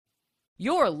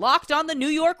You're Locked on the New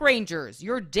York Rangers,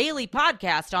 your daily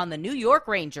podcast on the New York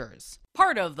Rangers.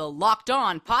 Part of the Locked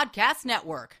On Podcast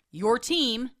Network, your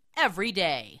team every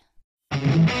day.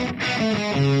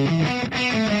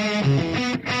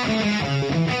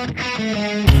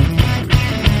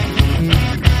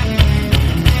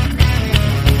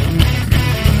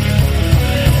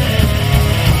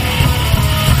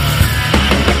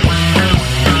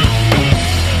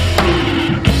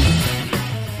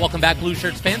 Welcome back, Blue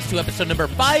Shirts fans, to episode number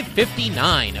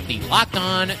 559 of the Locked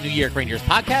On New York Rangers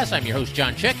podcast. I'm your host,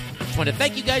 John Chick. Just want to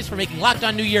thank you guys for making Locked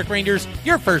On New York Rangers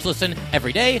your first listen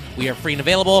every day. We are free and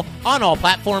available on all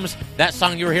platforms. That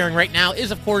song you're hearing right now is,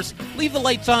 of course, Leave the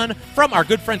Lights On from our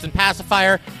good friends in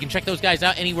Pacifier. You can check those guys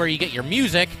out anywhere you get your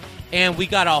music. And we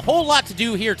got a whole lot to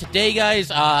do here today,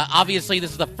 guys. Obviously,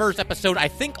 this is the first episode, I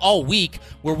think, all week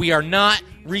where we are not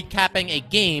recapping a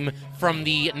game from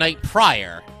the night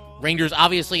prior. Rangers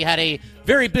obviously had a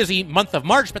very busy month of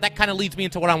March, but that kind of leads me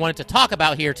into what I wanted to talk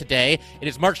about here today. It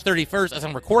is March 31st as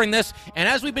I'm recording this, and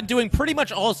as we've been doing pretty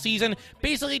much all season,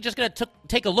 basically just going to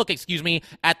take a look,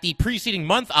 at the preceding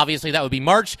month, obviously that would be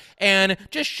March, and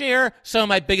just share some of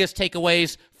my biggest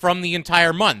takeaways from the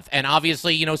entire month. And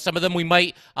obviously, some of them we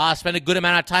might spend a good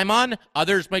amount of time on.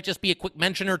 Others might just be a quick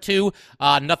mention or two.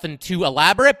 Nothing too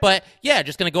elaborate. But yeah,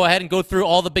 just going to go ahead and go through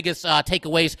all the biggest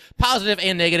takeaways, positive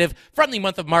and negative, from the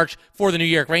month of March for the New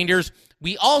York Rangers.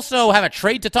 We also have a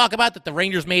trade to talk about that the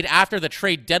Rangers made after the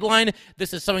trade deadline.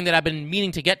 This is something that I've been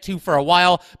meaning to get to for a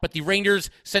while, but the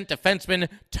Rangers sent defenseman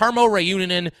Tarmo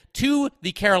Reunanen to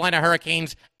the Carolina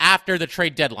Hurricanes after the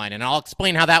trade deadline, and I'll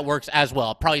explain how that works as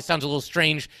well. It probably sounds a little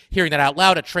strange hearing that out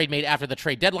loud, a trade made after the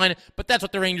trade deadline, but that's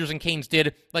what the Rangers and Canes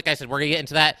did. Like I said, we're going to get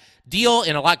into that deal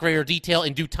in a lot greater detail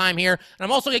in due time here, and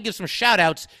I'm also going to give some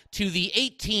shout-outs to the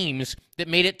 8 teams that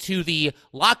made it to the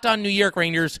Locked On New York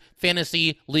Rangers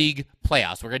Fantasy League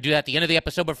playoffs. We're going to do that at the end of the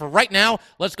episode, but for right now,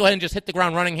 let's go ahead and just hit the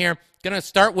ground running here. Going to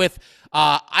start with,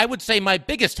 I would say, my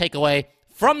biggest takeaway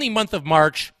from the month of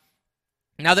March,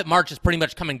 now that March is pretty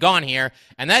much come and gone here,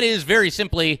 and that is very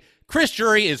simply, Chris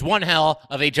Drury is one hell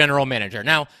of a general manager.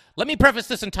 Now, let me preface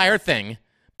this entire thing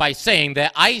by saying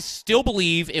that I still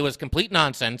believe it was complete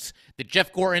nonsense that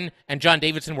Jeff Gorton and John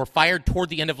Davidson were fired toward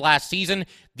the end of last season.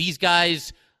 These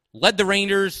guys led the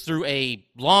Rangers through a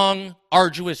long,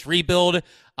 arduous rebuild.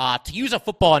 To use a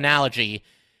football analogy,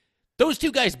 those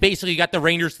two guys basically got the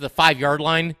Rangers to the 5-yard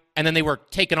line, and then they were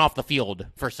taken off the field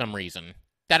for some reason.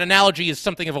 That analogy is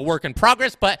something of a work in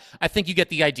progress, but I think you get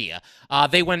the idea.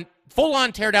 They went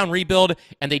full-on tear-down rebuild,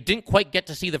 and they didn't quite get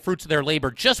to see the fruits of their labor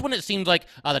just when it seemed like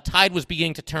the tide was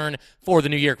beginning to turn for the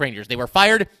New York Rangers. They were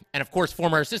fired, and of course,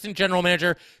 former assistant general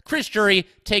manager Chris Drury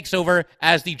takes over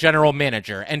as the general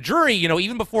manager. And Drury,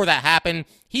 even before that happened,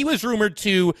 he was rumored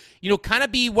to, kind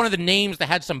of be one of the names that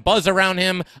had some buzz around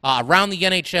him, around the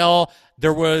NHL.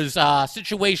 There was a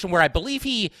situation where I believe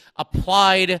he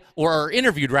applied, or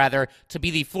interviewed rather, to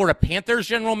be the Florida Panthers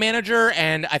general manager,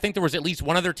 and I think there was at least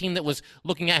one other team that was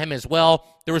looking at him as well.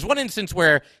 There was one instance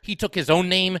where he took his own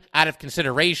name out of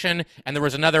consideration, and there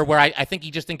was another where I think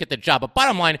he just didn't get the job. But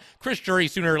bottom line, Chris Drury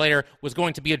sooner or later was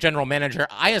going to be a general manager.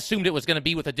 I assumed it was going to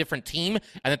be with a different team,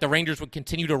 and that the Rangers would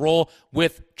continue to roll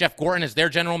with Jeff Gorton as their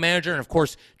general manager, and of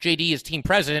course, JD as team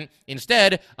president.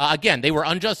 Instead, again, they were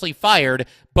unjustly fired,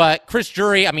 but Chris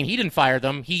Drury, he didn't fire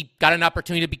them. He got an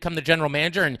opportunity to become the general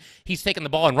manager, and he's taken the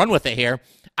ball and run with it here.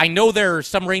 I know there are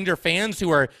some Ranger fans who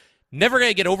are never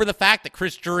going to get over the fact that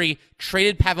Chris Drury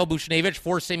traded Pavel Buchnevich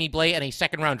for Sammy Blais and a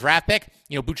second-round draft pick.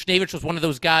 Buchnevich was one of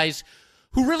those guys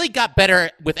who really got better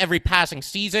with every passing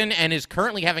season and is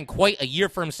currently having quite a year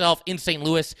for himself in St.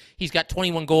 Louis. He's got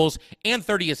 21 goals and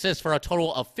 30 assists for a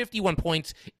total of 51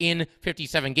 points in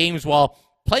 57 games, while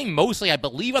playing mostly, I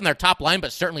believe, on their top line,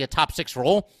 but certainly a top 6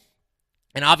 role.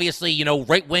 And obviously,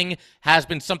 right wing has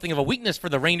been something of a weakness for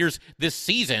the Rangers this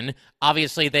season.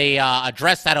 Obviously, they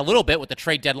addressed that a little bit with the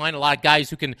trade deadline. A lot of guys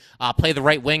who can play the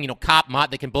right wing, Kopp,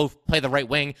 Mott, they can both play the right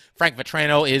wing. Frank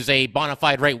Vatrano is a bona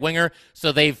fide right winger,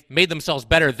 so they've made themselves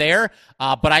better there.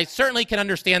 But I certainly can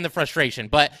understand the frustration.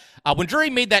 But when Drury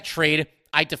made that trade,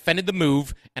 I defended the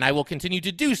move, and I will continue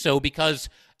to do so because,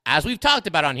 as we've talked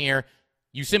about on here,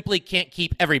 you simply can't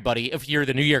keep everybody if you're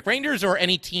the New York Rangers or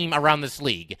any team around this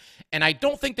league. And I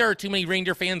don't think there are too many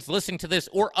Ranger fans listening to this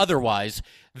or otherwise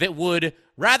that would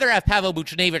rather have Pavel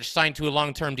Buchnevich signed to a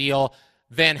long-term deal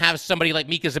than have somebody like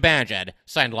Mika Zibanejad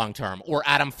signed long-term, or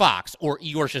Adam Fox, or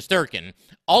Igor Shesterkin.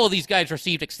 All of these guys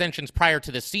received extensions prior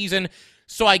to this season,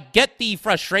 so I get the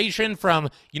frustration from,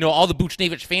 all the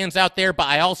Buchnevich fans out there, but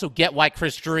I also get why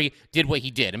Chris Drury did what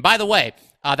he did. And by the way,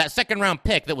 that second-round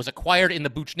pick that was acquired in the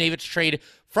Buchnevich trade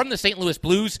from the St. Louis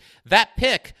Blues, that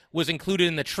pick was included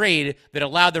in the trade that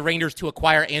allowed the Rangers to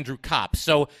acquire Andrew Kopp.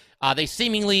 So they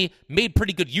seemingly made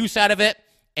pretty good use out of it.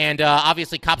 And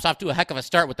obviously, Kopp's off to a heck of a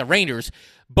start with the Rangers.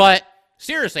 But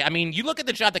seriously, I mean, you look at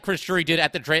the job that Chris Drury did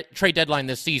at the trade deadline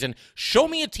this season. Show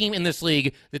me a team in this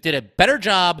league that did a better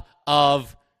job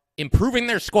of improving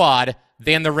their squad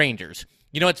than the Rangers.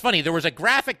 It's funny. There was a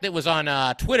graphic that was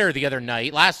on Twitter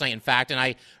last night, in fact, and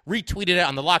I retweeted it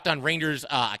on the Locked On Rangers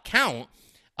account.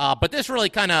 But this really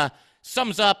kind of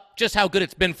sums up just how good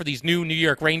it's been for these New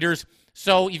York Rangers.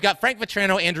 So you've got Frank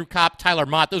Vatrano, Andrew Kopp, Tyler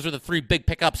Mott. Those are the three big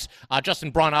pickups.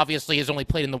 Justin Braun obviously has only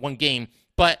played in the one game.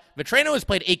 But Vatrano has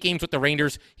played 8 games with the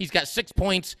Rangers. He's got 6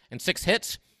 points and 6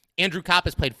 hits. Andrew Kopp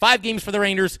has played 5 games for the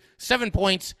Rangers, 7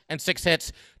 points and 6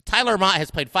 hits. Tyler Mott has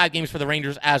played 5 games for the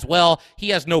Rangers as well. He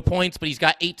has no points, but he's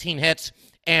got 18 hits.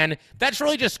 And that's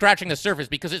really just scratching the surface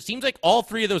because it seems like all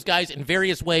 3 of those guys in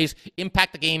various ways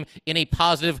impact the game in a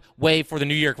positive way for the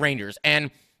New York Rangers.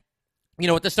 And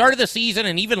at the start of the season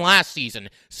and even last season,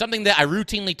 something that I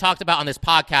routinely talked about on this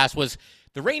podcast was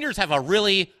the Rangers have a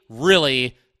really,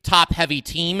 really top-heavy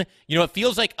team. It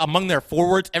feels like among their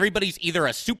forwards, everybody's either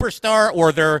a superstar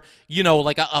or they're,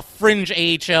 like a fringe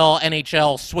AHL,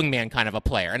 NHL swingman kind of a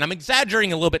player. And I'm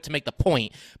exaggerating a little bit to make the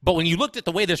point, but when you looked at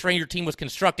the way this Ranger team was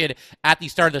constructed at the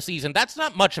start of the season, that's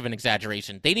not much of an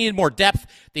exaggeration. They needed more depth.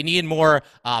 They needed more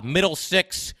middle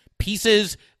six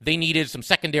pieces. They needed some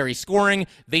secondary scoring.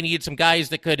 They needed some guys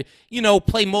that could,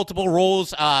 play multiple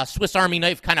roles, Swiss Army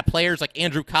knife kind of players like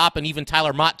Andrew Kopp and even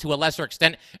Tyler Mott to a lesser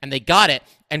extent, and they got it.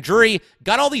 And Drury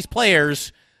got all these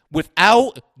players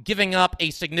without giving up a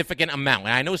significant amount.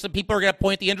 And I know some people are going to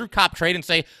point at the Andrew Kopp trade and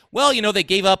say, well, they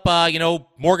gave up,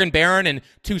 Morgan Barron and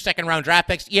 2 second-round draft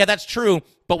picks. Yeah, that's true.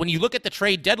 But when you look at the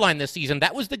trade deadline this season,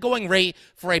 that was the going rate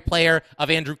for a player of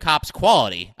Andrew Kopp's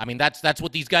quality. I mean, that's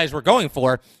what these guys were going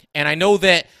for. And I know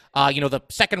that, the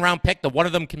second-round pick, one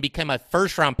of them can become a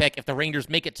first-round pick if the Rangers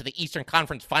make it to the Eastern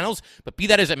Conference Finals. But be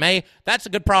that as it may, that's a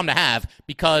good problem to have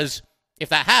because if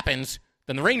that happens,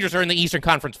 then the Rangers are in the Eastern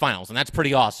Conference Finals, and that's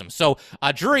pretty awesome. So,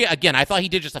 Drury, again, I thought he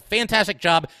did just a fantastic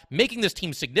job making this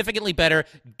team significantly better,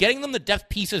 getting them the depth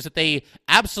pieces that they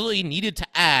absolutely needed to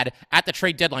add at the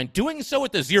trade deadline, doing so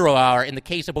at the 0 hour in the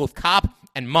case of both Kopp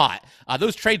and Mott.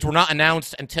 Those trades were not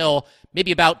announced until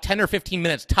maybe about 10 or 15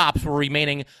 minutes tops were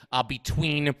remaining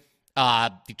between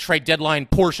the trade deadline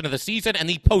portion of the season and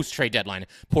the post-trade deadline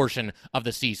portion of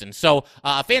the season. So,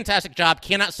 a fantastic job.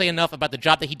 Cannot say enough about the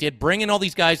job that he did, bringing all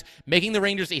these guys, making the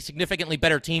Rangers a significantly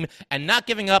better team, and not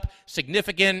giving up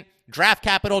significant draft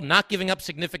capital, not giving up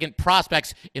significant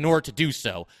prospects in order to do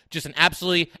so. Just an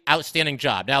absolutely outstanding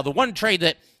job. Now, the one trade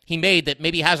that he made that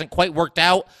maybe hasn't quite worked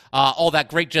out all that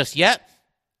great just yet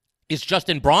is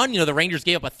Justin Braun. The Rangers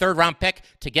gave up a third-round pick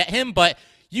to get him, but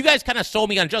you guys kind of sold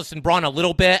me on Justin Braun a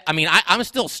little bit. I mean, I'm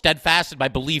still steadfast in my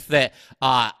belief that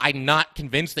I'm not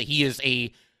convinced that he is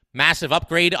a massive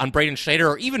upgrade on Braden Schneider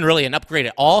or even really an upgrade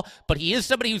at all, but he is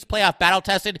somebody who's playoff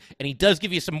battle-tested, and he does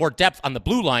give you some more depth on the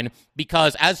blue line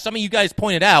because, as some of you guys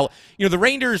pointed out, the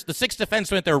Rangers, the 6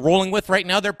 defensemen that they're rolling with right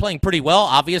now, they're playing pretty well,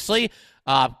 obviously.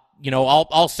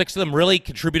 All 6 of them really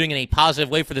contributing in a positive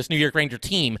way for this New York Ranger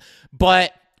team,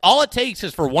 but all it takes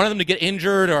is for one of them to get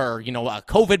injured or, a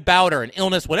COVID bout or an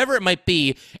illness, whatever it might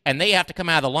be, and they have to come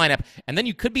out of the lineup. And then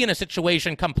you could be in a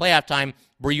situation come playoff time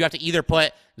where you have to either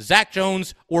put Zach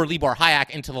Jones or Libor Hajek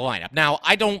into the lineup. Now,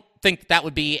 I don't think that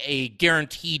would be a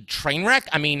guaranteed train wreck.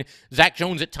 I mean, Zach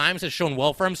Jones at times has shown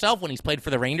well for himself when he's played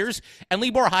for the Rangers. And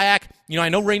Libor Hajek, I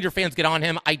know Ranger fans get on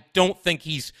him. I don't think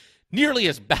he's nearly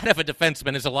as bad of a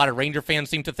defenseman as a lot of Ranger fans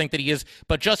seem to think that he is,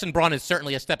 but Justin Braun is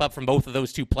certainly a step up from both of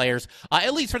those 2 players,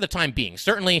 at least for the time being.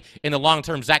 Certainly, in the long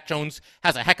term, Zach Jones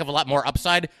has a heck of a lot more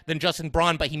upside than Justin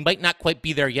Braun, but he might not quite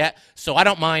be there yet, so I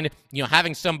don't mind,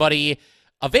 having somebody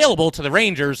available to the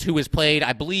Rangers who has played,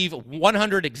 I believe,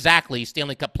 100 exactly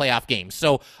Stanley Cup playoff games.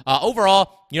 So,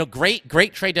 overall,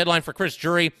 great trade deadline for Chris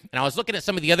Drury, and I was looking at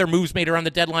some of the other moves made around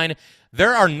the deadline.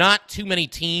 There are not too many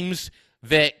teams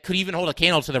that could even hold a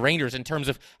candle to the Rangers in terms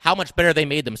of how much better they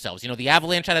made themselves. The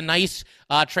Avalanche had a nice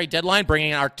trade deadline,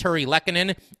 bringing in Arturi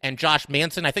Lehkonen and Josh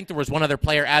Manson. I think there was one other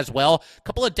player as well. A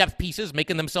couple of depth pieces,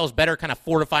 making themselves better, kind of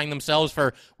fortifying themselves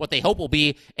for what they hope will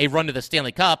be a run to the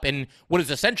Stanley Cup and what is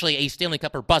essentially a Stanley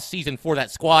Cup or bust season for that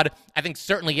squad. I think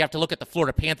certainly you have to look at the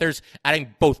Florida Panthers,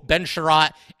 adding both Ben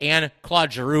Sherratt and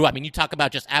Claude Giroux. I mean, you talk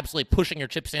about just absolutely pushing your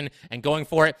chips in and going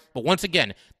for it. But once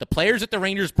again, the players that the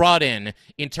Rangers brought in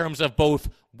terms of both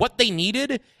what they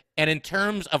needed and in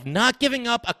terms of not giving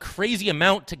up a crazy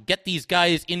amount to get these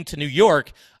guys into New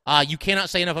York, you cannot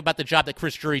say enough about the job that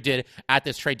Chris Drury did at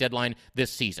this trade deadline this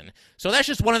season. So that's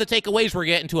just one of the takeaways. We're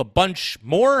getting to a bunch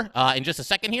more in just a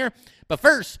second here. But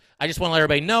first, I just want to let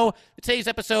everybody know that today's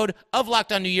episode of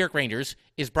Locked On New York Rangers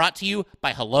is brought to you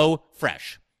by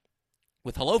HelloFresh.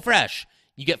 With HelloFresh,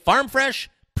 you get farm fresh,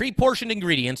 pre-portioned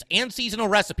ingredients and seasonal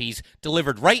recipes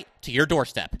delivered right to your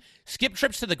doorstep. Skip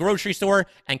trips to the grocery store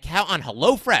and count on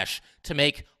HelloFresh to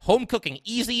make home cooking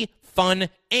easy, fun,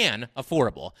 and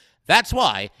affordable. That's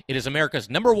why it is America's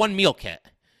 #1 meal kit.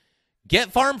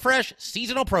 Get farm fresh,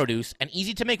 seasonal produce and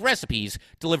easy-to-make recipes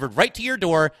delivered right to your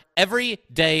door every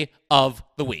day of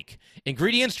the week.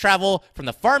 Ingredients travel from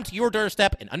the farm to your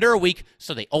doorstep in under a week,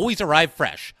 so they always arrive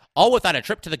fresh, all without a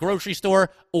trip to the grocery store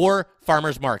or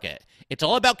farmer's market. It's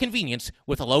all about convenience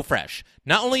with HelloFresh.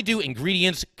 Not only do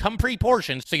ingredients come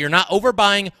pre-portioned so you're not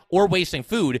overbuying or wasting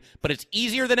food, but it's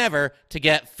easier than ever to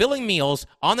get filling meals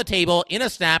on the table in a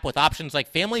snap with options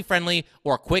like family-friendly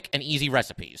or quick and easy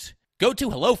recipes. Go to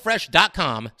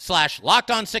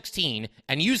HelloFresh.com/LockedOn16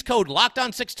 and use code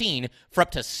LockedOn16 for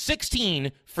up to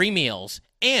 16 free meals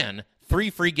and 3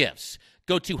 free gifts.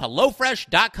 Go to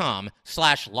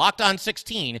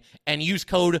HelloFresh.com/LockedOn16 and use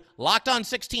code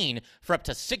LockedOn16 for up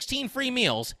to 16 free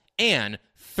meals and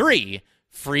 3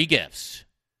 free gifts.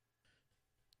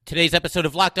 Today's episode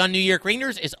of Locked On New York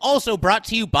Rangers is also brought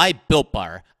to you by Built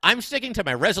Bar. I'm sticking to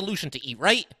my resolution to eat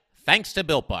right, thanks to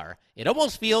Built Bar. It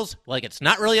almost feels like it's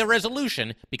not really a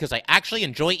resolution because I actually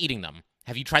enjoy eating them.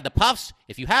 Have you tried the Puffs?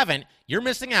 If you haven't, you're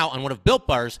missing out on one of Built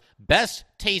Bar's best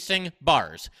tasting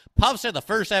bars. Puffs are the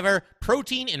first ever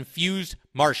protein-infused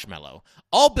marshmallow.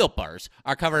 All Built Bars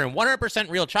are covered in 100%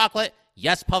 real chocolate.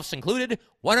 Yes, Puffs included,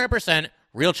 100%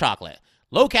 real chocolate.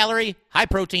 Low calorie, high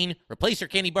protein. Replace your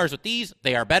candy bars with these.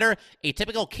 They are better. A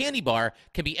typical candy bar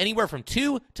can be anywhere from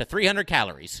 200 to 300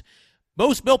 calories.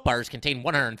 Most Built Bars contain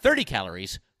 130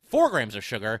 calories, 4 grams of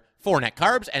sugar, 4 net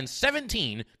carbs, and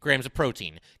 17 grams of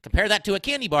protein. Compare that to a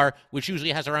candy bar, which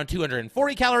usually has around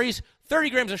 240 calories, 30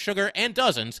 grams of sugar, and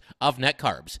dozens of net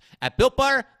carbs. At Built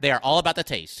Bar, they are all about the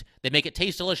taste. They make it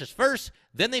taste delicious first,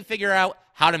 then they figure out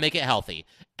how to make it healthy.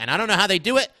 And I don't know how they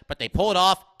do it, but they pull it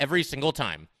off every single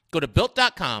time. Go to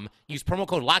Built.com, use promo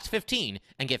code LOCKS15,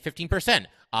 and get 15%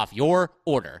 off your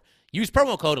order. Use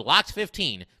promo code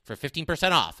LOCKS15 for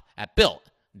 15% off at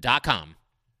Built.com.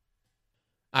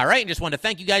 All right, and just wanted to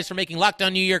thank you guys for making Locked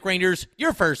On New York Rangers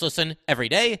your first listen every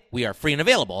day. We are free and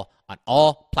available on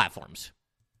all platforms.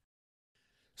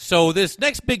 So this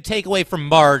next big takeaway from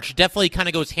March definitely kind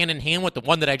of goes hand in hand with the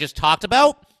one that I just talked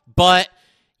about. But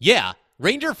yeah,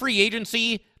 Ranger free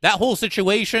agency, that whole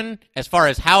situation as far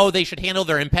as how they should handle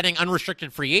their impending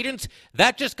unrestricted free agents,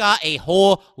 that just got a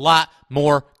whole lot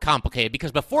more complicated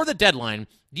because before the deadline,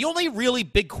 the only really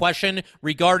big question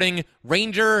regarding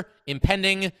Ranger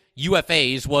impending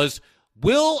UFAs was,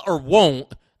 will or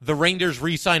won't the Rangers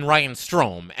re-sign Ryan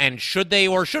Strome? And should they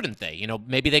or shouldn't they?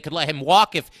 Maybe they could let him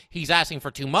walk if he's asking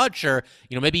for too much, or,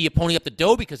 maybe you pony up the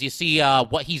dough because you see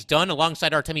what he's done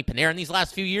alongside Artemi Panarin these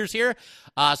last few years here.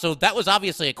 So that was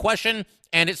obviously a question,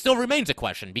 and it still remains a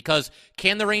question because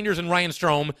can the Rangers and Ryan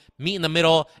Strome meet in the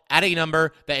middle at a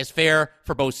number that is fair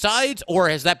for both sides, or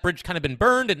has that bridge kind of been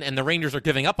burned and the Rangers are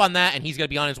giving up on that and he's going to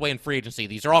be on his way in free agency?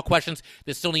 These are all questions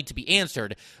that still need to be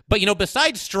answered. But,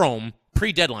 besides Strome,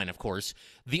 pre-deadline, of course,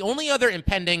 the only other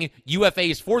impending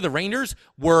UFAs for the Rangers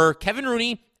were Kevin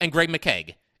Rooney and Greg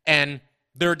McKegg, and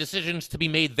there are decisions to be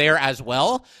made there as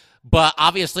well. But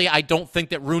obviously, I don't think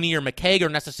that Rooney or McKegg are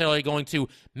necessarily going to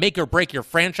make or break your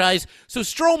franchise. So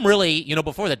Strome really,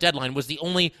 before the deadline, was the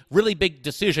only really big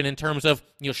decision in terms of,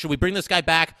 should we bring this guy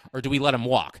back or do we let him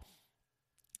walk?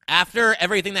 After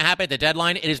everything that happened at the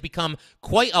deadline, it has become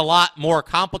quite a lot more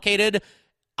complicated.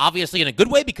 Obviously in a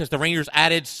good way because the Rangers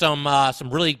added some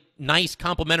really nice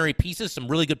complementary pieces, some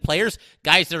really good players,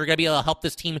 guys that are going to be able to help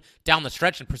this team down the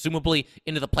stretch and presumably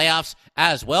into the playoffs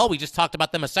as well. We just talked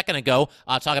about them a second ago,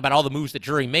 talking about all the moves that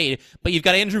Drury made. But you've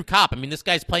got Andrew Kopp. I mean, this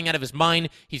guy's playing out of his mind.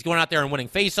 He's going out there and winning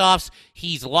faceoffs.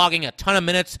 He's logging a ton of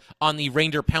minutes on the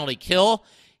Ranger penalty kill.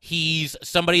 He's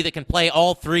somebody that can play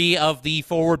all three of the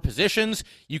forward positions.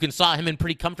 You can slot him in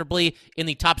pretty comfortably in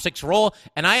the top six role.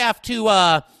 And I have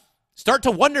to start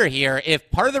to wonder here if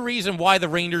part of the reason why the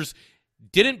Rangers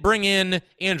didn't bring in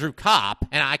Andrew Copp,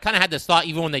 and I kind of had this thought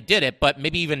even when they did it, but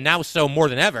maybe even now so more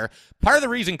than ever, part of the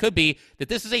reason could be that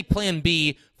this is a plan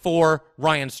B for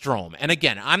Ryan Strome. And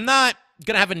again, I'm not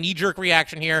going to have a knee-jerk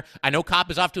reaction here. I know Copp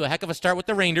is off to a heck of a start with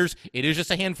the Rangers. It is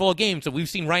just a handful of games, so we've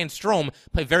seen Ryan Strome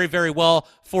play very, very well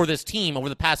for this team over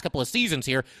the past couple of seasons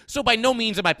here. So by no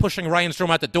means am I pushing Ryan Strome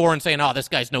out the door and saying, oh, this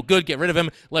guy's no good, get rid of him,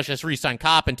 let's just re-sign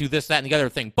Copp and do this, that, and the other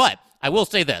thing. But I will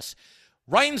say this.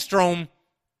 Ryan Strome,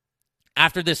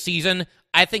 after this season,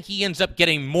 I think he ends up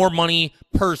getting more money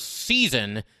per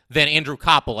season than Andrew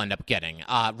Copp will end up getting.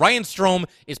 Ryan Strome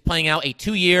is playing out a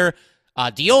 2-year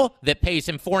deal that pays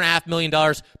him $4.5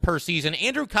 million per season.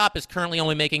 Andrew Copp is currently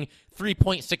only making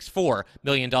 $3.64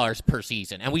 million per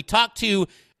season. And we talked to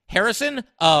Harrison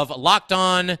of Locked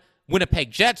On Winnipeg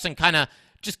Jets and kind of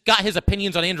just got his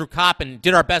opinions on Andrew Copp and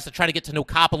did our best to try to get to know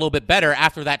Copp a little bit better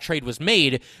after that trade was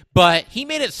made. But he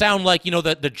made it sound like,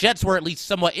 the Jets were at least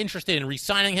somewhat interested in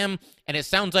re-signing him, and it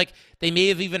sounds like they may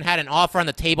have even had an offer on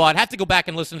the table. I'd have to go back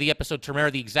and listen to the episode to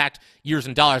remember the exact years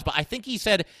and dollars, but I think he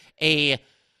said a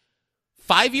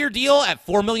 5-year deal at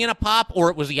 $4 million a pop,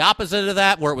 or it was the opposite of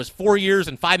that, where it was 4 years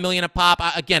and $5 million a pop.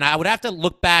 Again, I would have to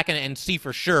look back and see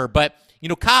for sure, but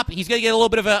Copp, he's going to get a little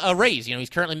bit of a raise. He's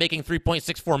currently making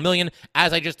 $3.64 million,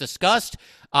 as I just discussed.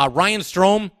 Ryan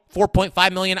Strome,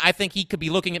 $4.5 million. I think he could be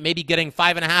looking at maybe getting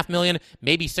 $5.5 million,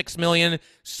 maybe $6 million.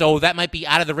 So that might be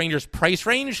out of the Rangers' price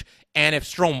range. And if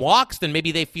Strome walks, then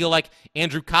maybe they feel like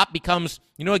Andrew Copp becomes,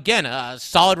 again, a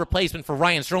solid replacement for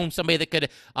Ryan Strome, somebody that could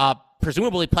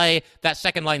presumably play that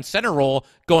second-line center role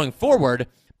going forward.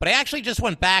 But I actually just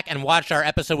went back and watched our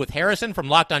episode with Harrison from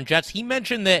Locked On Jets. He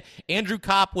mentioned that Andrew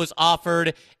Copp was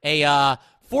offered a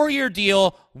 4-year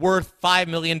deal worth $5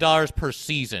 million per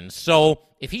season. So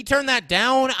if he turned that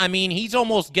down, he's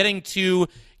almost getting to,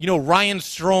 Ryan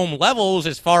Strome levels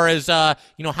as far as, how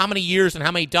many years and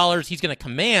how many dollars he's going to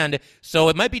command. So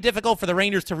it might be difficult for the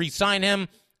Rangers to re-sign him.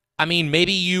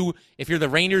 Maybe if you're the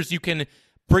Rangers, you can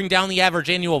bring down the average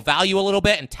annual value a little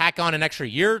bit and tack on an extra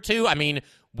year or two.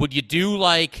 Would you do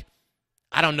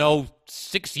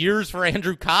 6 years for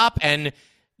Andrew Copp and,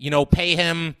 pay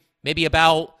him maybe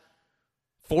about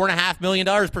 $4.5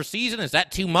 million per season? Is that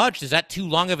too much? Is that too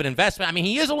long of an investment?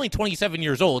 He is only 27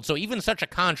 years old, so even such a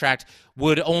contract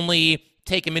would only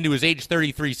take him into his age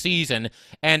 33 season.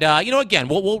 And, again,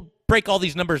 we'll break all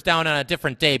these numbers down on a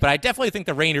different day, but I definitely think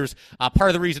the Rangers, part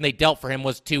of the reason they dealt for him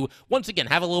was to, once again,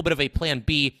 have a little bit of a plan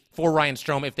B for Ryan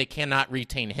Strome if they cannot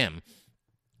retain him.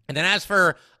 And then as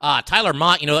for Tyler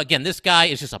Motte, again, this guy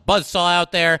is just a buzzsaw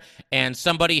out there and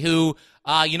somebody who,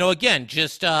 again,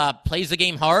 just plays the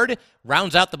game hard,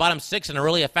 rounds out the bottom six in a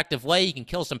really effective way. He can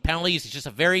kill some penalties. He's just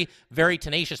a very, very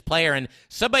tenacious player and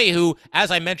somebody who, as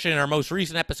I mentioned in our most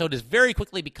recent episode, has very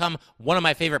quickly become one of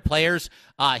my favorite players.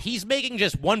 He's making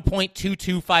just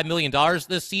 $1.225 million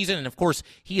this season, and of course,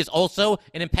 he is also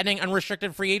an impending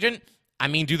unrestricted free agent.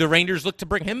 Do the Rangers look to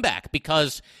bring him back?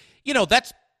 Because,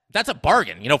 that's a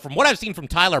bargain. From what I've seen from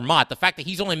Tyler Motte, the fact that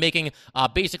he's only making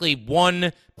basically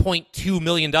 $1.2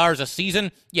 million a season,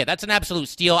 yeah, that's an absolute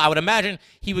steal. I would imagine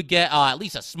he would get at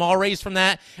least a small raise from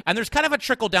that. And there's kind of a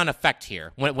trickle-down effect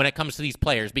here when it comes to these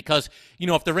players because,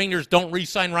 if the Rangers don't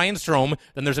re-sign Ryan Strome,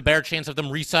 then there's a better chance of them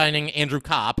re-signing Andrew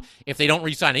Copp. If they don't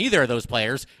re-sign either of those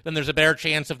players, then there's a better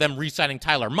chance of them re-signing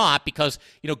Tyler Motte because,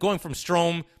 going from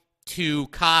Strome to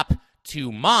Copp to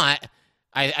Motte,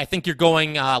 I think you're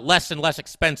going less and less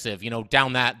expensive,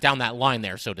 down that line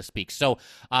there, so to speak. So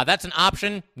that's an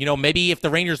option. Maybe if the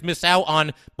Rangers miss out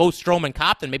on both Strome and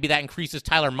Copp, then maybe that increases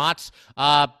Tyler Motte's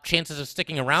chances of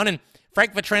sticking around. And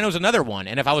Frank Vatrano's another one.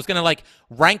 And if I was going to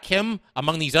rank him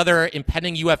among these other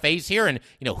impending UFAs here, and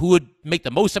who would make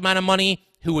the most amount of money,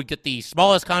 who would get the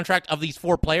smallest contract of these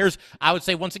four players, I would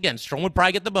say once again Strome would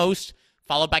probably get the most,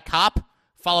 followed by Copp,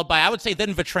 followed by I would say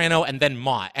then Vatrano and then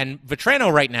Motte. And Vatrano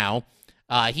right now.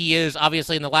 He is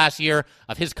obviously in the last year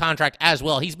of his contract as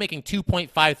well. He's making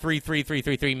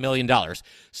 $2.53333 million.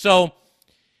 So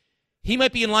he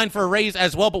might be in line for a raise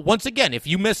as well. But once again, if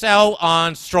you miss out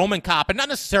on Strome and Copp, and not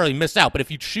necessarily miss out, but if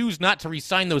you choose not to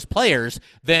re-sign those players,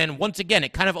 then once again,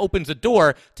 it kind of opens the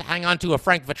door to hang on to a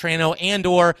Frank Vatrano and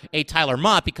or a Tyler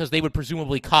Motte because they would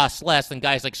presumably cost less than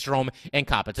guys like Strome and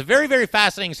Copp. It's a very, very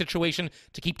fascinating situation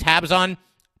to keep tabs on.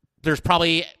 There's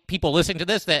probably people listening to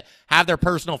this that have their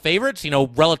personal favorites,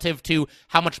 relative to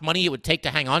how much money it would take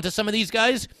to hang on to some of these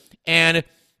guys. And,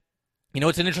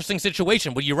 It's an interesting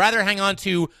situation. Would you rather hang on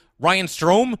to Ryan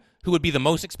Strome, who would be the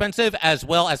most expensive, as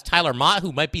well as Tyler Mott,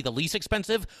 who might be the least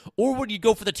expensive, or would you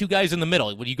go for the two guys in the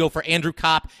middle? Would you go for Andrew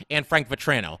Kopp and Frank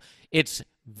Vetrano? It's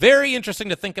very interesting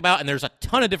to think about, and there's a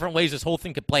ton of different ways this whole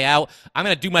thing could play out. I'm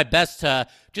going to do my best to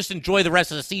just enjoy the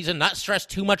rest of the season, not stress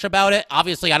too much about it.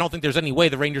 Obviously, I don't think there's any way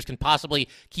the Rangers can possibly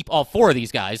keep all four of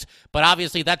these guys, but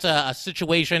obviously that's a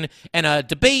situation and a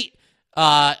debate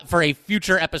for a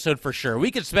future episode for sure.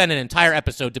 We could spend an entire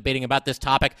episode debating about this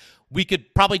topic. We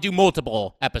could probably do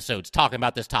multiple episodes talking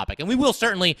about this topic, and we will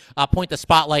certainly point the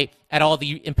spotlight at all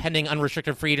the impending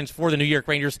unrestricted free agents for the New York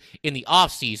Rangers in the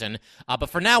offseason. But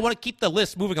for now, I want to keep the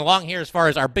list moving along here as far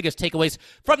as our biggest takeaways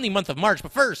from the month of March.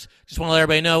 But first, just want to let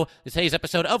everybody know that today's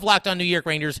episode of Locked On New York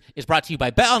Rangers is brought to you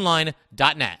by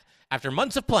BetOnline.net. After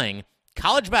months of playing,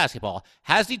 college basketball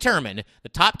has determined the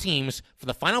top teams for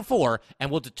the Final Four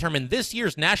and will determine this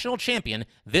year's national champion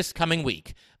this coming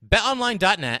week.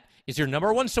 BetOnline.net is your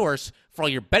number one source for all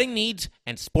your betting needs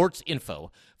and sports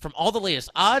info. From all the latest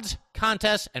odds,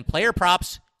 contests, and player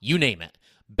props, you name it.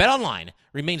 BetOnline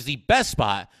remains the best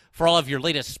spot for all of your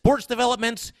latest sports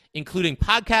developments, including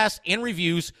podcasts and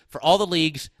reviews for all the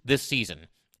leagues this season.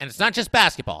 And it's not just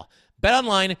basketball.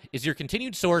 BetOnline is your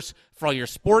continued source for all your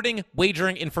sporting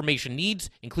wagering information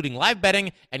needs, including live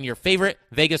betting and your favorite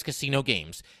Vegas casino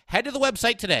games. Head to the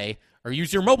website today or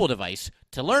use your mobile device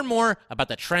to learn more about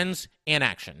the trends and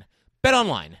action.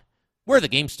 BetOnline, where the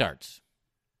game starts.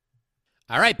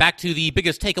 All right, back to the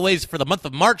biggest takeaways for the month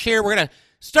of March here. We're going to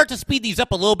start to speed these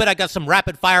up a little bit. I got some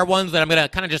rapid-fire ones that I'm going to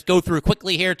kind of just go through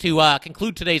quickly here to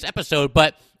conclude today's episode,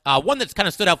 but one that's kind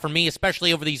of stood out for me,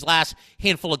 especially over these last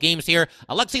handful of games here,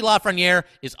 Alexis Lafreniere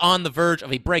is on the verge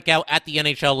of a breakout at the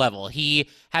NHL level. He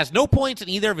has no points in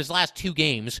either of his last two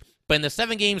games, but in the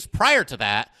 6 games prior to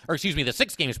that,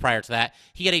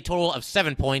 he had a total of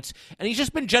 7 points, and he's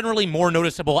just been generally more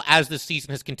noticeable as the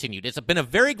season has continued. It's been a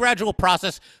very gradual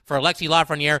process for Alexis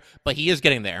Lafreniere, but he is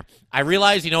getting there. I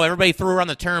realize, everybody threw around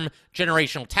the term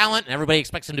generational talent, and everybody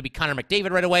expects him to be Connor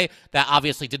McDavid right away. That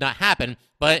obviously did not happen,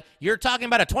 but you're talking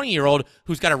about a 20-year-old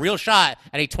who's got a real shot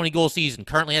at a 20-goal season,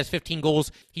 currently has 15 goals.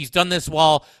 He's done this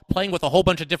while playing with a whole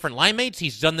bunch of different line mates.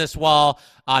 He's done this while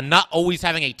not always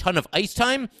having a ton of ice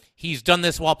time. He's done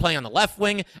this while playing on the left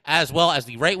wing as well as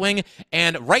the right wing.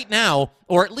 And right now,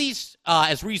 or at least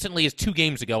as recently as 2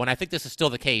 games ago, and I think this is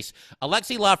still the case,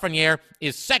 Alexis Lafreniere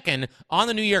is second on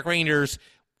the New York Rangers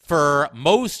for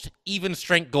most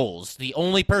even-strength goals. The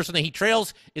only person that he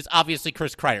trails is obviously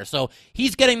Chris Kreider. So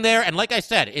he's getting there, and like I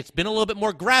said, it's been a little bit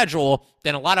more gradual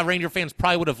than a lot of Ranger fans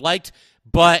probably would have liked,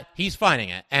 but he's finding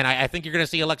it. And I think you're going to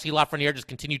see Alexis Lafreniere just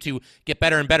continue to get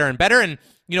better and better and better. And,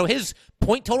 his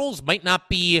point totals might not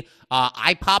be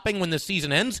eye-popping when the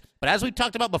season ends, but as we've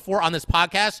talked about before on this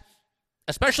podcast,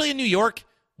 especially in New York,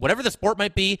 whatever the sport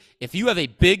might be, if you have a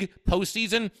big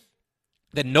postseason,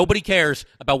 then nobody cares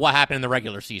about what happened in the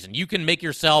regular season. You can make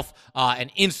yourself an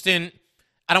instant,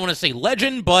 I don't want to say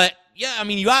legend, but yeah,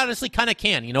 you honestly kind of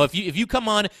can. If you come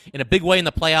on in a big way in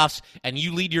the playoffs and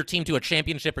you lead your team to a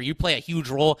championship or you play a huge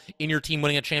role in your team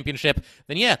winning a championship,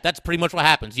 then yeah, that's pretty much what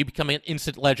happens. You become an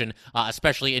instant legend,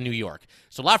 especially in New York.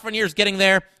 So Lafreniere's getting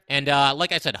there, and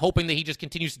like I said, hoping that he just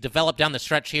continues to develop down the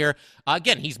stretch here.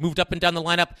 Again, he's moved up and down the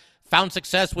lineup, found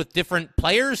success with different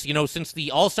players, since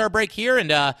the All-Star break here,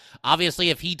 and obviously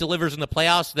if he delivers in the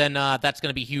playoffs, then that's going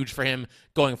to be huge for him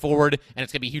going forward, and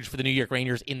it's going to be huge for the New York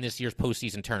Rangers in this year's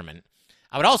postseason tournament.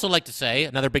 I would also like to say,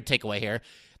 another big takeaway here,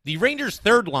 the Rangers'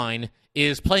 third line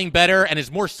is playing better and is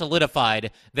more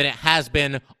solidified than it has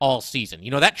been all season.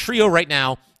 That trio right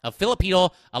now of Filip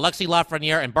Chytil, Alexis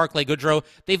Lafreniere, and Barclay Goodrow,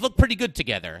 they've looked pretty good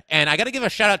together. And I got to give a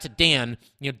shout-out to Dan.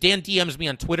 Dan DMs me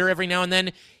on Twitter every now and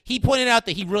then. He pointed out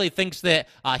that he really thinks that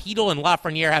Chytil and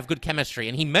Lafreniere have good chemistry.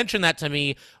 And he mentioned that to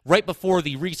me right before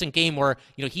the recent game where,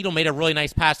 Chytil made a really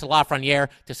nice pass to Lafreniere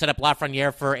to set up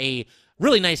Lafreniere for a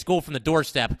really nice goal from the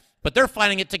doorstep. But they're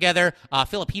finding it together.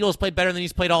 Filip Chytil's played better than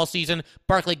he's played all season.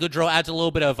 Barclay Goodrow adds a little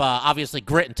bit of, obviously,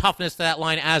 grit and toughness to that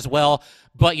line as well.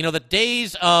 But, the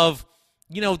days of,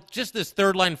 just this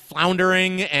third line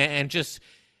floundering and just,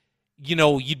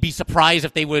 you'd be surprised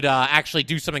if they would actually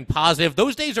do something positive.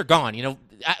 Those days are gone.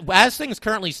 As things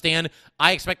currently stand,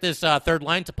 I expect this third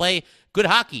line to play good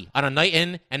hockey on a night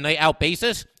in and night out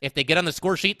basis. If they get on the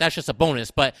score sheet, that's just a bonus.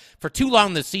 But for too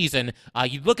long this season,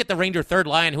 you look at the Ranger third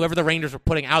line, whoever the Rangers were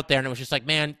putting out there, and it was just like,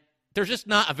 man, there's just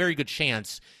not a very good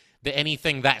chance that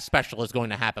anything that special is going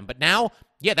to happen. But now,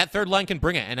 yeah, that third line can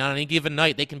bring it. And on any given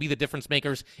night, they can be the difference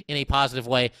makers in a positive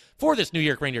way for this New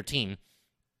York Ranger team.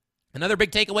 Another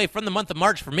big takeaway from the month of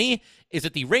March for me is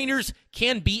that the Rangers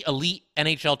can beat elite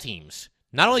NHL teams.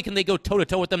 Not only can they go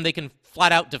toe-to-toe with them, they can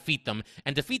flat-out defeat them,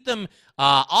 and defeat them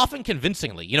often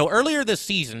convincingly. Earlier this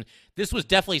season, this was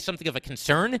definitely something of a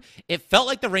concern. It felt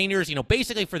like the Rangers,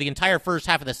 basically for the entire first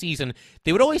half of the season,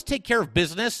 they would always take care of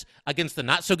business against the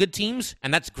not-so-good teams,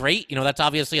 and that's great. That's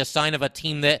obviously a sign of a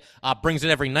team that brings it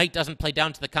every night, doesn't play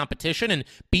down to the competition, and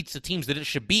beats the teams that it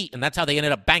should beat, and that's how they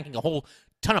ended up banking a whole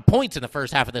ton of points in the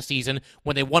first half of the season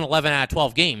when they won 11 out of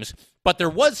 12 games. But there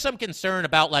was some concern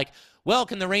about,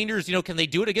 can the Rangers, can they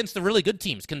do it against the really good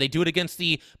teams? Can they do it against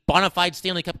the bona fide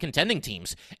Stanley Cup contending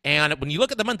teams? And when you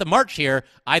look at the month of March here,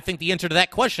 I think the answer to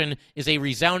that question is a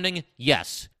resounding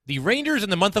yes. The Rangers in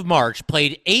the month of March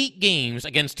played 8 games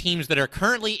against teams that are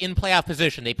currently in playoff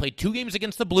position. They played 2 games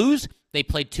against the Blues. They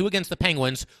played 2 against the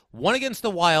Penguins, 1 against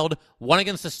the Wild, 1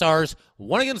 against the Stars,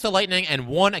 1 against the Lightning, and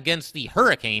 1 against the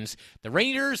Hurricanes. The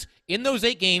Rangers, in those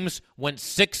 8 games, went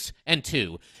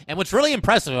 6-2. And what's really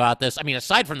impressive about this,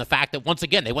 aside from the fact that, once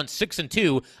again, they went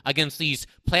 6-2 against these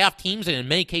playoff teams and, in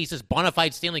many cases, bona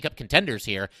fide Stanley Cup contenders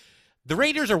here, the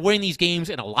Rangers are winning these games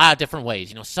in a lot of different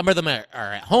ways. Some of them are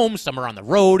at home, some are on the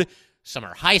road, some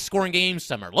are high-scoring games,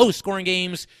 some are low-scoring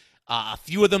games. A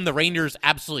few of them, the Rangers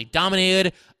absolutely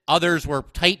dominated. Others were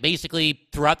tight basically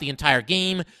throughout the entire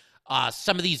game.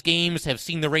 Some of these games have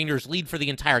seen the Rangers lead for the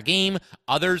entire game.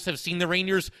 Others have seen the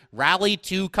Rangers rally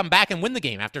to come back and win the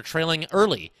game after trailing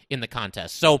early in the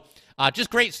contest. So just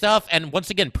great stuff, and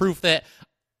once again, proof that,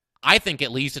 I think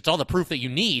at least, it's all the proof that you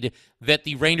need that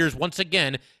the Rangers, once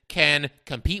again, can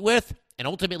compete with and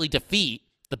ultimately defeat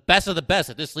the best of the best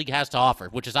that this league has to offer,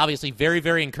 which is obviously very,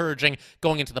 very encouraging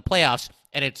going into the playoffs,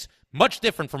 and it's much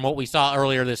different from what we saw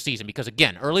earlier this season because,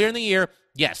 again, earlier in the year,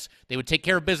 yes, they would take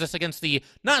care of business against the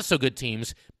not-so-good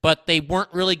teams, but they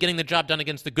weren't really getting the job done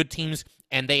against the good teams,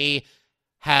 and they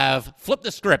have flipped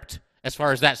the script as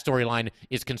far as that storyline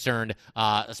is concerned,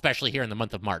 especially here in the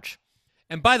month of March.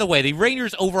 And by the way, the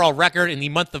Rangers' overall record in the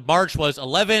month of March was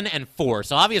 11-4.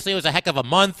 So obviously it was a heck of a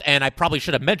month, and I probably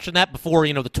should have mentioned that before,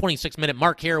 the 26-minute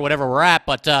mark here, or whatever we're at.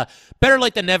 But better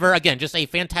late than never. Again, just a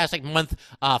fantastic month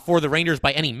for the Rangers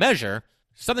by any measure.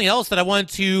 Something else that I wanted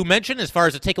to mention as far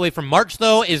as a takeaway from March,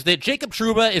 though, is that Jacob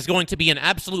Trouba is going to be an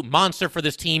absolute monster for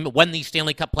this team when the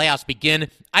Stanley Cup playoffs begin.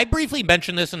 I briefly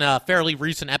mentioned this in a fairly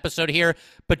recent episode here,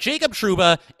 but Jacob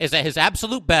Trouba is at his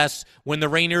absolute best when the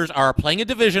Rangers are playing a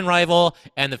division rival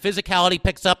and the physicality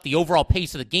picks up, the overall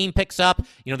pace of the game picks up.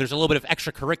 There's a little bit of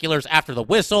extracurriculars after the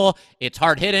whistle. It's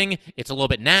hard-hitting. It's a little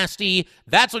bit nasty.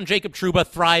 That's when Jacob Trouba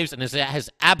thrives and is at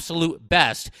his absolute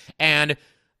best. And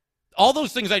all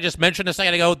those things I just mentioned a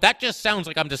second ago, that just sounds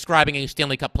like I'm describing a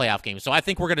Stanley Cup playoff game. So I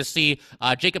think we're going to see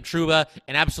Jacob Trouba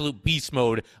in absolute beast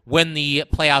mode when the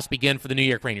playoffs begin for the New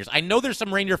York Rangers. I know there's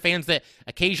some Ranger fans that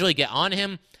occasionally get on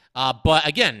him, but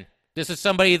again, this is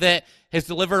somebody that has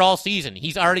delivered all season.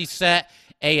 He's already set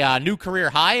a new career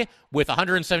high with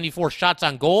 174 shots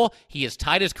on goal. He has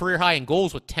tied his career high in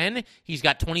goals with 10. He's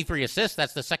got 23 assists.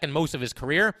 That's the second most of his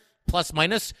career. Plus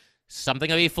minus, something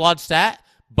of a flawed stat,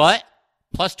 but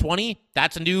plus 20,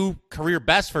 that's a new career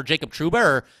best for Jacob Trouba,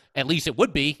 or at least it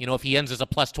would be, if he ends as a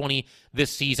plus 20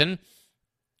 this season.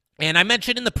 And I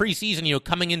mentioned in the preseason,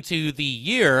 coming into the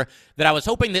year, that I was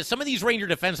hoping that some of these Ranger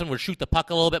defensemen would shoot the puck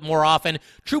a little bit more often.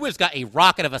 Trouba's got a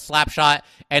rocket of a slap shot,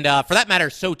 and for that matter,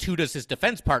 so too does his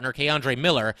defense partner, K'Andre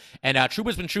Miller. And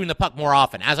Trouba's been shooting the puck more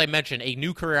often. As I mentioned, a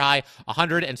new career high,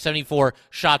 174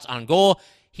 shots on goal.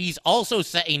 He's also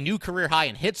set a new career high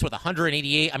in hits with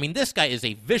 188. This guy is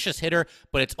a vicious hitter,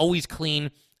 but it's always clean.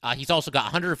 He's also got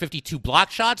 152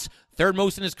 block shots, third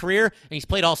most in his career, and he's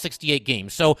played all 68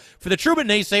 games. So for the Trouba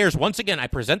naysayers, once again, I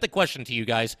present the question to you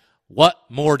guys. What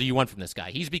more do you want from this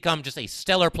guy? He's become just a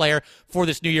stellar player for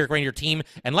this New York Ranger team.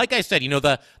 And like I said,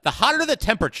 the hotter the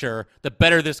temperature, the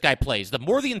better this guy plays. The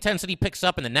more the intensity picks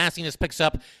up and the nastiness picks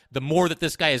up, the more that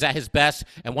this guy is at his best.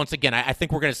 And once again, I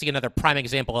think we're going to see another prime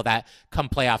example of that come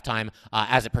playoff time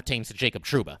as it pertains to Jacob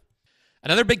Trouba.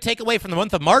 Another big takeaway from the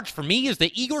month of March for me is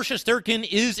that Igor Shesterkin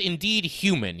is indeed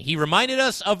human. He reminded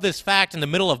us of this fact in the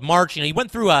middle of March. He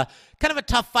went through a kind of a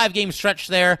tough 5-game stretch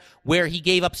there where he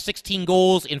gave up 16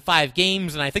 goals in 5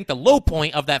 games, and I think the low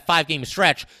point of that 5-game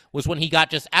stretch was when he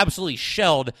got just absolutely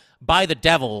shelled by the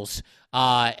Devils,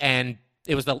 and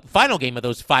it was the final game of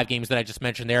those 5 games that I just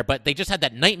mentioned there, but they just had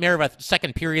that nightmare of a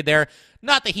second period there.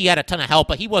 Not that he had a ton of help,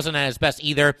 but he wasn't at his best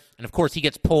either. And, of course, he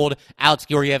gets pulled. Alex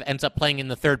Georgiev ends up playing in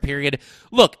the third period.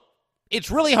 Look, it's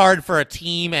really hard for a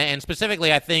team, and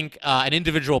specifically, I think, an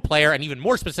individual player, and even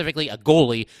more specifically, a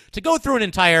goalie, to go through an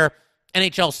entire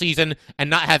NHL season and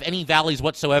not have any valleys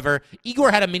whatsoever.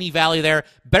 Igor had a mini valley there.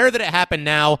 Better that it happened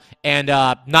now and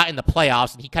not in the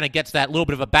playoffs. And he kind of gets that little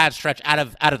bit of a bad stretch out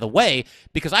of the way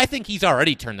because I think he's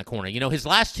already turned the corner. His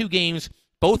last 2 games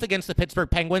both against the Pittsburgh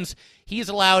Penguins. He has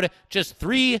allowed just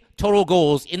 3 total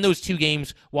goals in those 2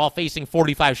 games while facing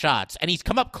 45 shots. And he's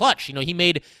come up clutch. He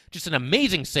made just an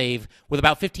amazing save with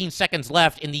about 15 seconds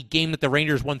left in the game that the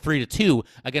Rangers won 3-2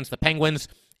 against the Penguins.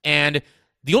 And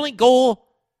the only goals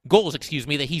that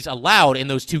he's allowed in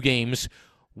those 2 games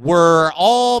were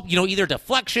all, either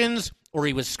deflections or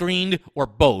he was screened, or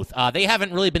both. They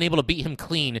haven't really been able to beat him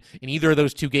clean in either of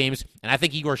those 2 games, and I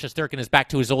think Igor Shesterkin is back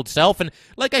to his old self, and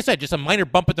like I said, just a minor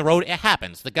bump in the road. It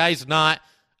happens. The guy's not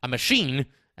a machine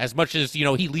as much as,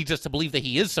 he leads us to believe that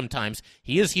he is sometimes.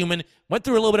 He is human, went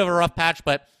through a little bit of a rough patch,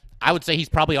 but I would say he's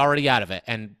probably already out of it.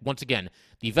 And once again,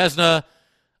 the Vezina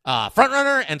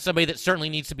frontrunner and somebody that certainly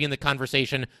needs to be in the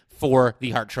conversation for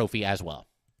the Hart Trophy as well.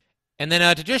 And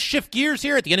then to just shift gears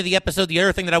here at the end of the episode, the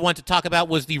other thing that I wanted to talk about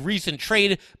was the recent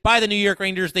trade by the New York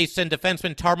Rangers. They send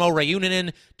defenseman Tarmo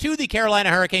Reunanen to the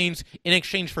Carolina Hurricanes in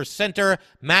exchange for center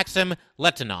Maxim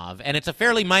Letunov. And it's a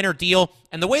fairly minor deal.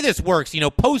 And the way this works,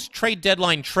 post-trade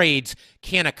deadline trades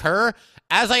can occur.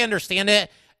 As I understand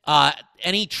it,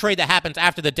 any trade that happens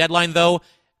after the deadline, though,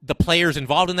 the players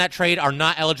involved in that trade are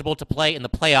not eligible to play in the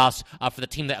playoffs for the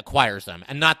team that acquires them.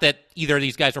 And not that either of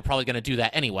these guys were probably going to do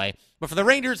that anyway. But for the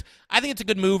Rangers, I think it's a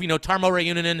good move. Tarmo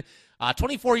Reunanen,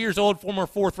 24 years old, former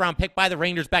 4th-round pick by the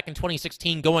Rangers back in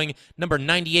 2016, going number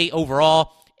 98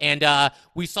 overall. And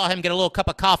we saw him get a little cup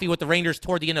of coffee with the Rangers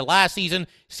toward the end of last season.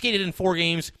 Skated in 4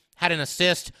 games, had an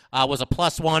assist, was a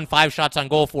 +1, 5 shots on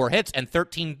goal, 4 hits, and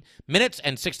 13 minutes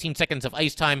and 16 seconds of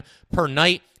ice time per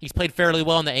night. He's played fairly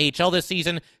well in the AHL this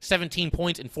season, 17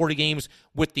 points in 40 games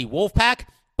with the Wolfpack.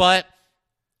 But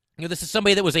this is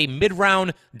somebody that was a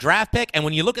mid-round draft pick, and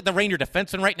when you look at the Ranger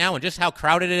defenseman right now and just how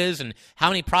crowded it is and how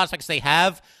many prospects they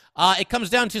have, it comes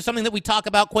down to something that we talk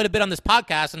about quite a bit on this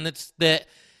podcast, and it's that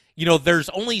there's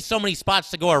only so many spots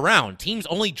to go around. Teams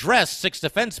only dress 6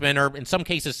 defensemen, or in some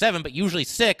cases 7, but usually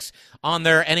 6 on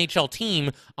their NHL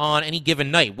team on any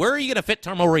given night. Where are you going to fit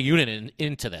Tarmo Reunanen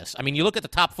into this? I mean, you look at the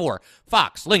top 4,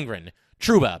 Fox, Lindgren,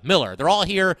 Trouba, Miller. They're all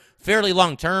here fairly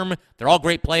long-term. They're all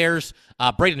great players.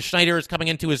 Braden Schneider is coming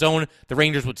into his own. The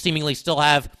Rangers would seemingly still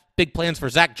have big plans for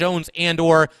Zach Jones and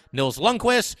or Nils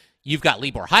Lundqvist. You've got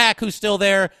Libor Hajek, who's still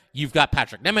there. You've got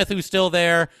Patrick Nemeth, who's still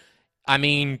there. I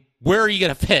mean, where are you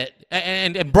going to fit?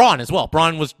 And Braun as well.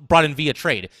 Braun was brought in via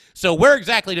trade. So where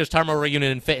exactly does Tarmo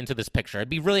Reunanen fit into this picture? It'd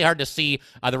be really hard to see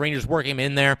the Rangers working him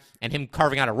in there and him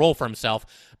carving out a role for himself.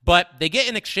 But they get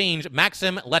in exchange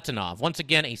Maxim Letunov. Once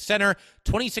again, a center,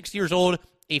 26 years old,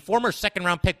 a former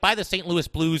second-round pick by the St. Louis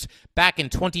Blues back in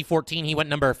 2014. He went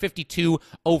number 52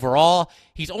 overall.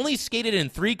 He's only skated in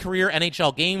 3 career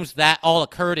NHL games. That all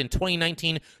occurred in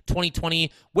 2019,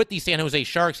 2020 with the San Jose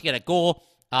Sharks. He had a goal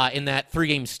in that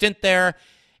 3-game stint there,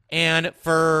 and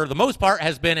for the most part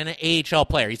has been an AHL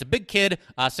player. He's a big kid,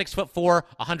 6'4",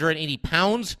 180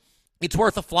 pounds. It's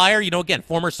worth a flyer. Again,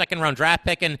 former second-round draft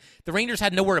pick, and the Rangers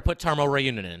had nowhere to put Tarmo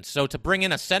Reunanen. So to bring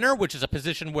in a center, which is a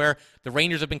position where the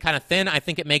Rangers have been kind of thin, I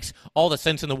think it makes all the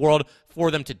sense in the world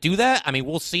for them to do that. I mean,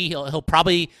 we'll see. He'll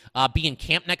probably be in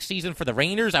camp next season for the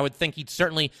Rangers. I would think he'd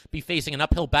certainly be facing an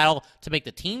uphill battle to make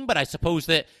the team, but I suppose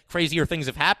that crazier things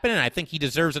have happened, and I think he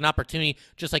deserves an opportunity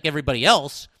just like everybody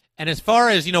else. And as far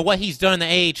as, what he's done in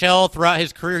the AHL throughout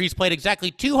his career, he's played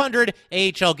exactly 200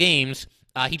 AHL games.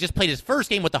 He just played his first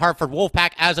game with the Hartford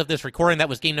Wolfpack as of this recording. That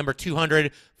was game number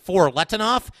 200 for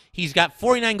Letunov. He's got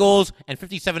 49 goals and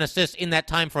 57 assists in that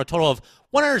time for a total of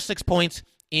 106 points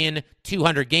in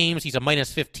 200 games. He's a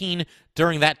 -15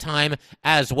 during that time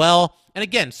as well. And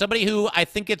again, somebody who I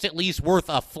think it's at least worth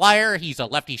a flyer. He's a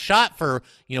lefty shot for,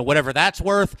 whatever that's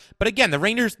worth. But again, the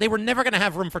Rangers, they were never going to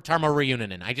have room for Tarmo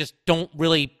Reunanen. I just don't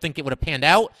really think it would have panned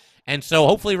out. And so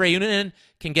hopefully Reunanen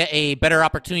can get a better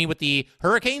opportunity with the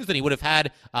Hurricanes than he would have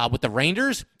had with the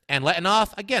Rangers. And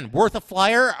Letunov, again, worth a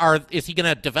flyer. Is he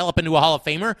going to develop into a Hall of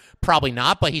Famer? Probably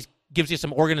not, but he gives you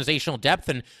some organizational depth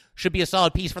and should be a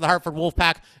solid piece for the Hartford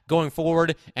Wolfpack going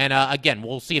forward. And again,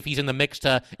 we'll see if he's in the mix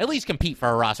to at least compete for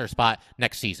a roster spot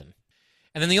next season.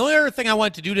 And then the only other thing I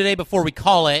wanted to do today before we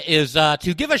call it is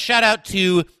to give a shout out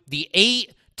to the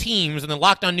 8 teams in the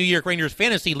Locked On New York Rangers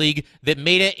Fantasy League that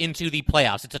made it into the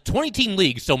playoffs. It's a 20-team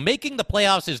league, so making the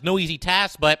playoffs is no easy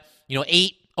task, but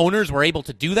 8 owners were able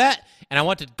to do that. And I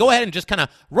want to go ahead and just kind of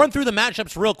run through the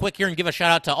matchups real quick here and give a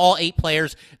shout out to all 8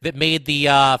 players that made the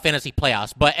fantasy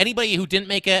playoffs. But anybody who didn't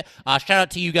make it, shout out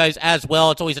to you guys as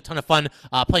well. It's always a ton of fun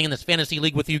playing in this fantasy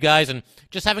league with you guys and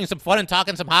just having some fun and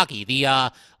talking some hockey.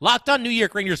 The Locked On New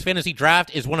York Rangers Fantasy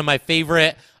Draft is one of my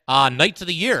favorite nights of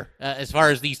the year as far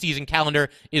as the season calendar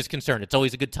is concerned. It's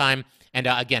always a good time. And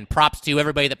again, props to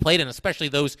everybody that played, and especially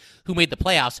those who made the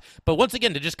playoffs. But once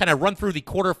again, to just kind of run through the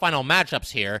quarterfinal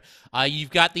matchups here, you've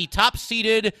got the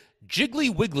top-seeded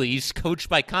Jiggly Wigglies, coached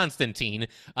by Constantine.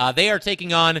 They are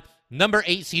taking on number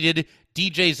 8-seeded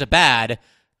DJ Zabad,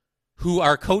 who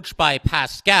are coached by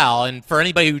Pascal. And for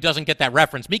anybody who doesn't get that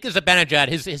reference, Mika Zibanejad,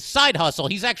 his side hustle,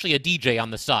 he's actually a DJ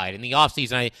on the side. In the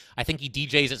offseason, I think he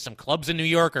DJs at some clubs in New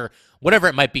York or whatever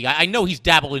it might be. I know he's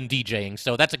dabbled in DJing,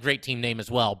 so that's a great team name as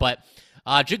well. But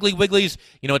Jiggly Wigglies,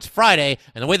 it's Friday,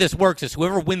 and the way this works is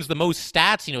whoever wins the most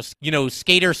stats,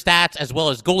 skater stats as well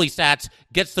as goalie stats,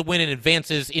 gets the win and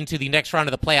advances into the next round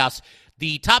of the playoffs.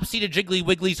 The top-seeded Jiggly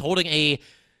Wigglies holding a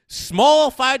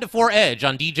small 5-4 edge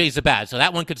on DJ Zabad, so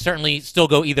that one could certainly still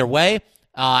go either way.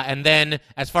 And then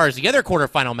as far as the other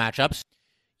quarterfinal matchups,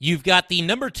 you've got the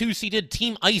number 2-seeded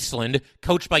Team Iceland,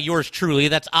 coached by yours truly.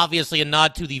 That's obviously a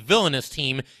nod to the villainous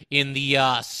team in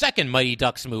the second Mighty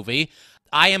Ducks movie.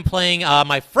 I am playing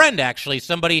my friend, actually,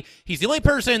 he's the only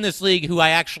person in this league who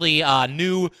I actually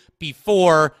knew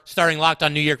before starting Locked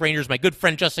On New York Rangers, my good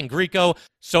friend Justin Grieco.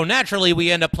 So naturally,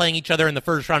 we end up playing each other in the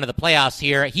first round of the playoffs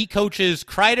here. He coaches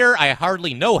Kreider. I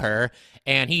hardly know her,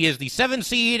 and he is the 7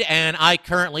 seed, and I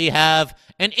currently have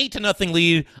an 8-0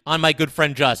 lead on my good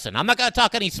friend Justin. I'm not going to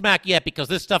talk any smack yet because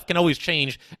this stuff can always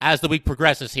change as the week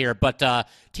progresses here, but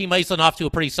Team Iceland off to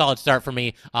a pretty solid start for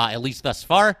me, at least thus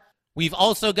far. We've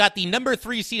also got the number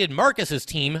 3-seeded Marcus's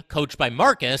team, coached by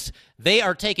Marcus. They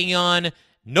are taking on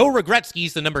No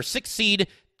Regretskis, the number 6 seed,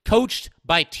 coached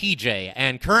by TJ.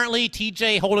 And currently,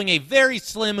 TJ holding a very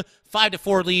slim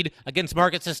 5-4 lead against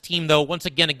Marcus's team, though. Once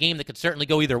again, a game that could certainly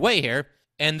go either way here.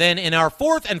 And then in our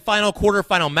fourth and final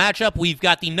quarterfinal matchup, we've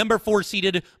got the number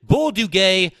 4-seeded Bull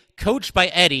Duguay, coached by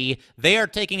Eddie. They are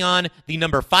taking on the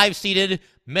number 5-seeded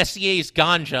Messier's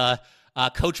Ganja,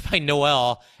 coached by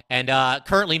Noel. And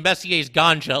currently, Messier's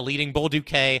Ganja leading Bull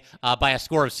Duguay by a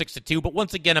score of 6-2. But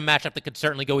once again, a matchup that could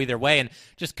certainly go either way. And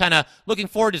just kind of looking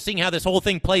forward to seeing how this whole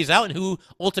thing plays out and who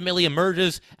ultimately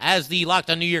emerges as the Locked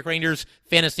On New York Rangers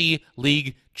Fantasy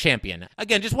League champion.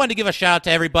 Again, just wanted to give a shout out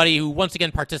to everybody who once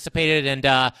again participated,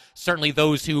 and certainly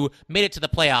those who made it to the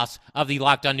playoffs of the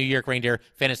Locked On New York Ranger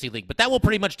Fantasy League. But that will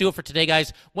pretty much do it for today,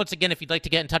 guys. Once again, if you'd like to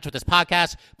get in touch with this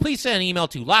podcast, please send an email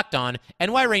to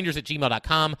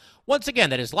lockedonnyrangers@gmail.com. Once again,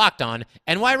 that is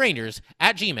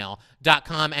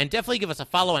lockedonnyrangers@gmail.com. And definitely give us a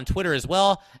follow on Twitter as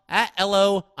well,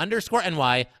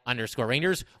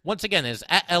 @LO_NY_Rangers. Once again, that is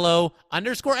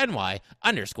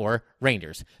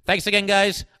 @LO_NY_Rangers. Thanks again,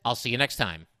 guys. I'll see you next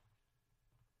time.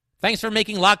 Thanks for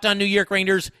making Locked On New York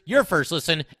Rangers your first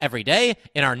listen every day.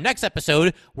 In our next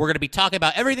episode, we're going to be talking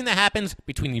about everything that happens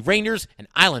between the Rangers and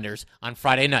Islanders on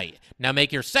Friday night. Now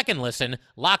make your second listen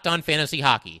Locked On Fantasy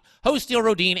Hockey. Host Steele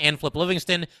Rodine and Flip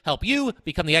Livingston help you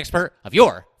become the expert of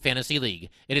your fantasy league.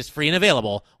 It is free and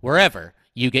available wherever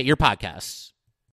you get your podcasts.